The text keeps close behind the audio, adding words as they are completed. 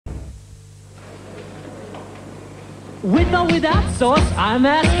With or without sauce, I'm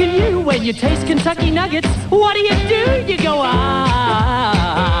asking you, when you taste Kentucky Nuggets, what do? You go,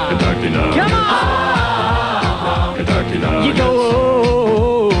 ah. Kentucky Nuggets. Come on. Ah. Kentucky Nuggets. You go,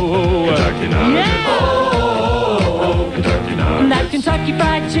 oh. Kentucky Nuggets. Yeah. Oh. Kentucky Nuggets. That Kentucky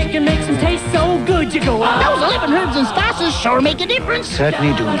Fried Chicken makes them taste so good, you go, ah. Those 11 herbs and spices sure make a difference.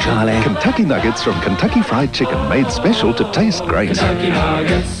 Certainly do, Charlie. Kentucky Nuggets from Kentucky Fried Chicken, made special to taste great. Kentucky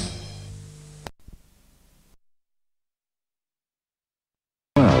Nuggets.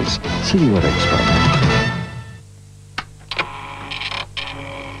 See you at Expo.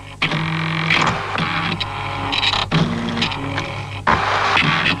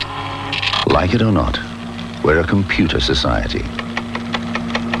 Like it or not, we're a computer society.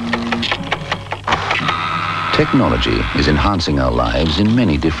 Technology is enhancing our lives in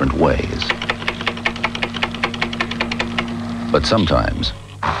many different ways. But sometimes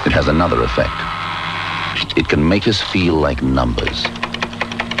it has another effect. It can make us feel like numbers,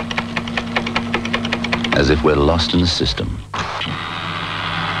 as if we're lost in the system.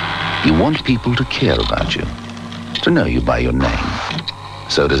 You want people to care about you, to know you by your name.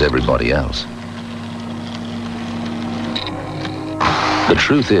 So does everybody else. The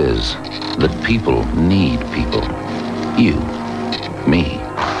truth is that people need people. You, me,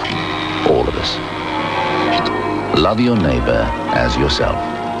 all of us. Love your neighbor as yourself,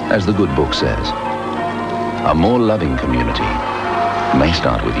 as the good book says. A more loving community may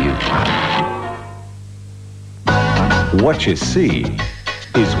start with you. What you see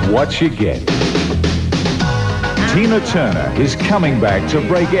is what you get. Tina Turner is coming back to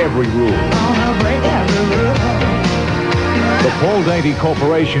break every rule. The Paul Dainty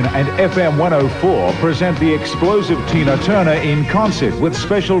Corporation and FM 104 present the explosive Tina Turner in concert with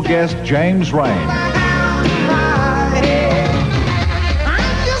special guest James Rain.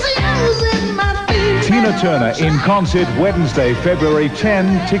 Tina Turner in concert Wednesday, February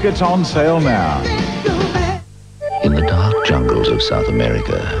 10. Tickets on sale now. In the dark jungles of South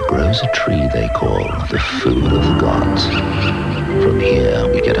America grows a tree they call the food of the gods. From here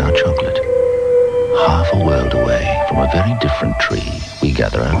we get our chocolate. Half a world away from a very different tree, we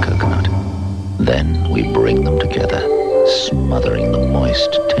gather our coconut. Then we bring them together, smothering the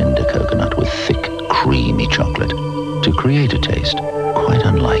moist, tender coconut with thick, creamy chocolate to create a taste quite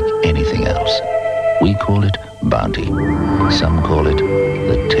unlike anything else. We call it Bounty. Some call it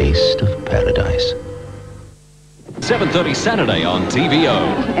the taste of paradise. 7:30 Saturday on TVO.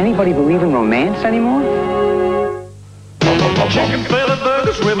 Anybody believe in romance anymore? Chicken fillet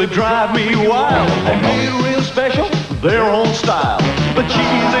burgers really drive me wild. They made real special, their own style. The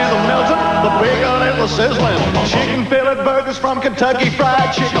cheese is melting, the bacon is sizzling. Chicken fillet burgers from Kentucky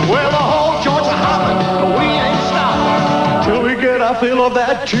Fried Chicken. Well, the whole joint's a hopping, but we ain't stopping till we get our fill of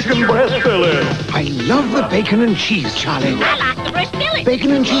that chicken breast fillet. I love the bacon and cheese, Charlie. I like the breast fillet.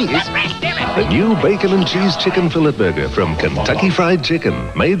 Bacon and cheese? The breast fillet. The new bacon and cheese chicken fillet burger from Kentucky Fried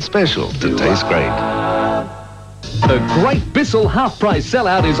Chicken, made special to taste great. The Great Bissell half-price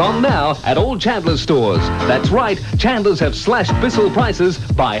sellout is on now at all Chandlers stores. That's right, Chandlers have slashed Bissell prices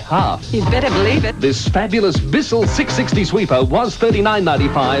by half. You better believe it. This fabulous Bissell 660 sweeper was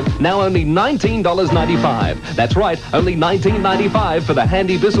 $39.95, now only $19.95. That's right, only $19.95 for the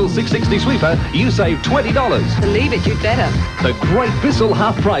handy Bissell 660 sweeper. You save $20. Believe it, you better. The Great Bissell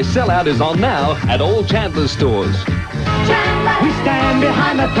half-price sellout is on now at all Chandlers stores. Chandler. We stand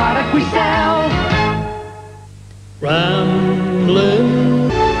behind the product we sell.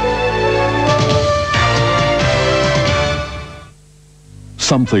 Rambling.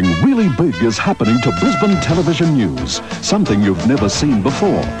 Something really big is happening to Brisbane television news. Something you've never seen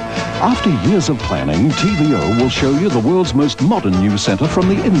before. After years of planning, TVO will show you the world's most modern news centre from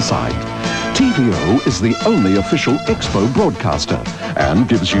the inside. TVO is the only official Expo broadcaster and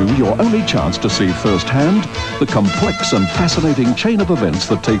gives you your only chance to see firsthand the complex and fascinating chain of events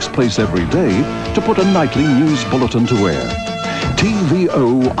that takes place every day to put a nightly news bulletin to air.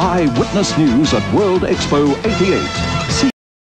 TVO Eyewitness News at World Expo 88.